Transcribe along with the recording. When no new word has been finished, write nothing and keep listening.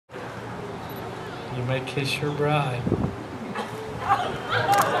You may kiss your bride.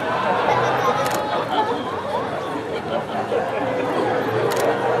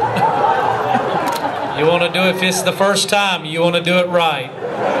 You want to do it if it's the first time. You want to do it right.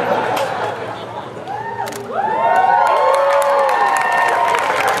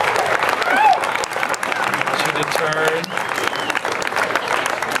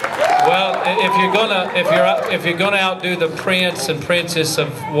 Well, if you're gonna outdo the Prince and Princess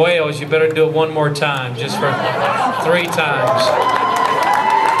of Wales, you better do it one more time, just for 3 times.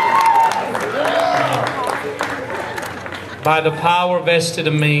 By the power vested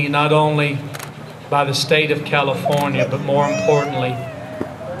in me, not only by the state of California, but more importantly,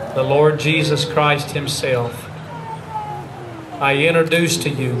 the Lord Jesus Christ Himself, I introduce to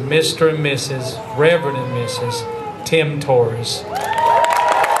you Mr. and Mrs., Reverend and Mrs. Tim Torres.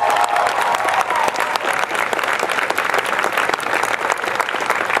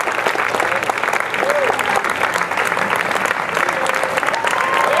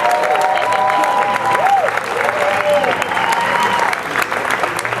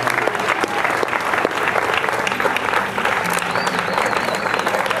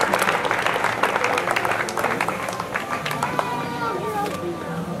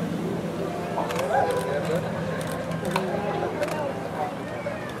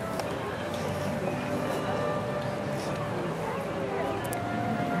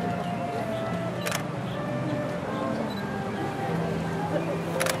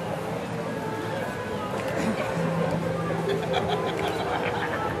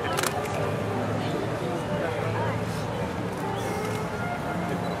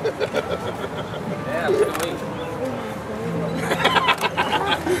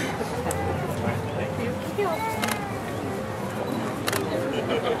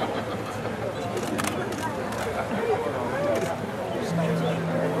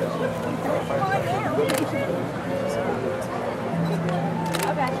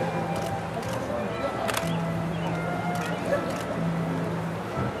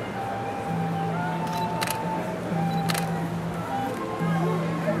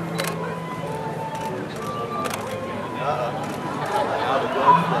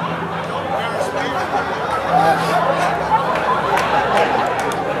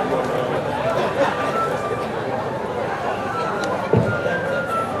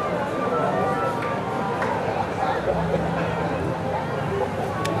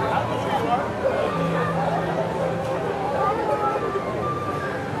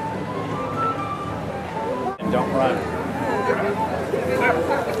 Don't run.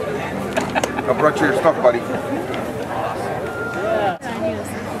 I brought you your stuff, buddy.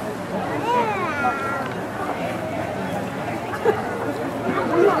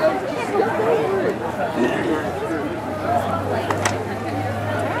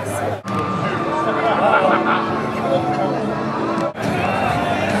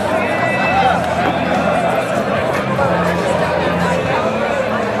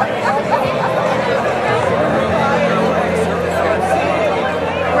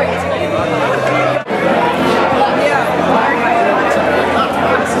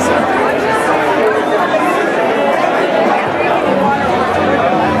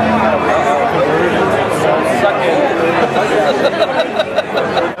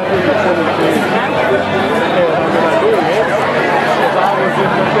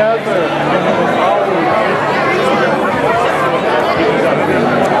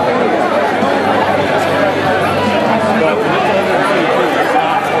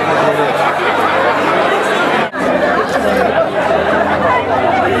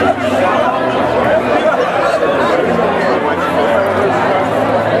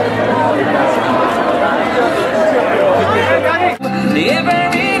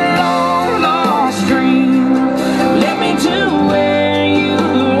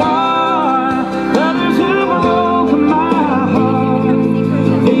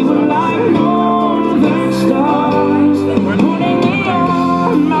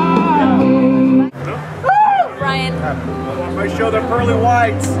 Show the pearly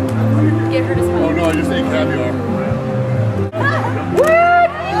whites. Give her to smile. Oh no, I just ate caviar. What?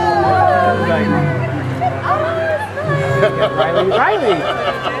 Riley.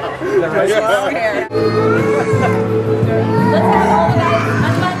 Let's have all the guys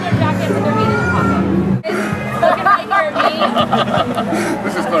unbutton their jackets and their feet in the pocket. Looking right here at me.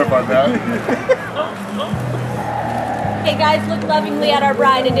 Let's just clarify that. Okay guys, look lovingly at our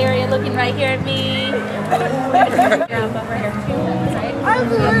bride and Daria looking right here at me. Over here.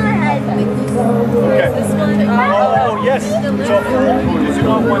 Okay. This one. Oh, yes. So, you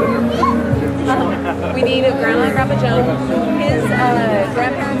want one? We need a Grandma and Grandpa Joe. His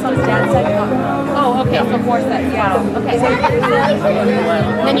grandparents on his dad's side. Oh, So 4 sets. Yeah. Okay.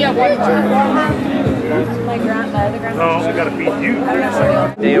 Then you have one more. My other grandma. No, I gotta beat you.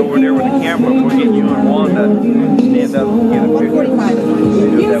 Stay over there with the camera. We're getting you and Wanda stand up and get a picture. 45.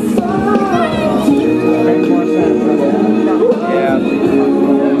 Yeah.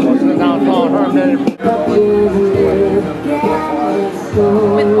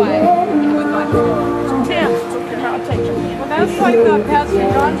 With what? Tim. I'll take your hand. Well, that's like the Pastor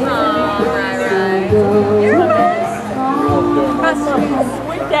Johnson. Right.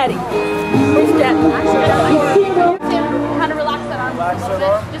 Where's Daddy? Where's Daddy? Tim, kind of relax that arm just a little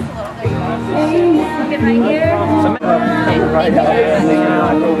bit. Just a little. There you go. Looking right here.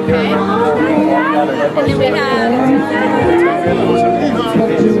 Okay. And then we have.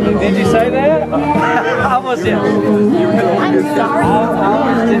 Did you say that? I was just. I'm sorry. I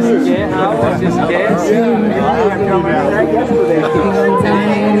was just guessing.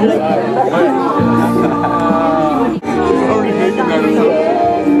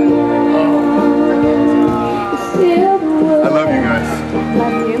 I love you guys.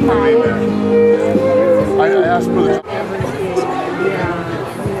 I asked for the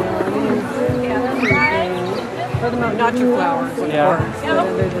Not your flowers. Yeah. All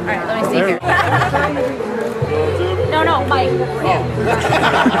right, let me see here. No, Mike.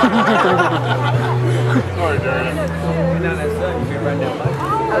 Sorry, Darren.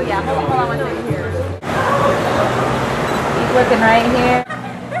 Oh yeah, hold on one second here. He's looking right here.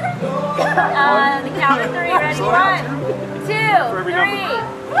 The count of 3, ready? 1, 2, 3.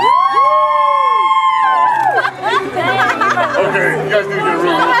 Okay, you guys need to get a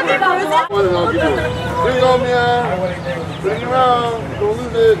room. What is all you doing? Bring it on, man. Bring it around. Don't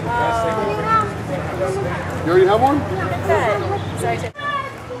lose it. You already have one? Sorry, Tim.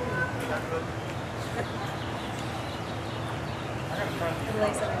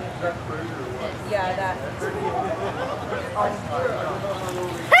 Yeah, that.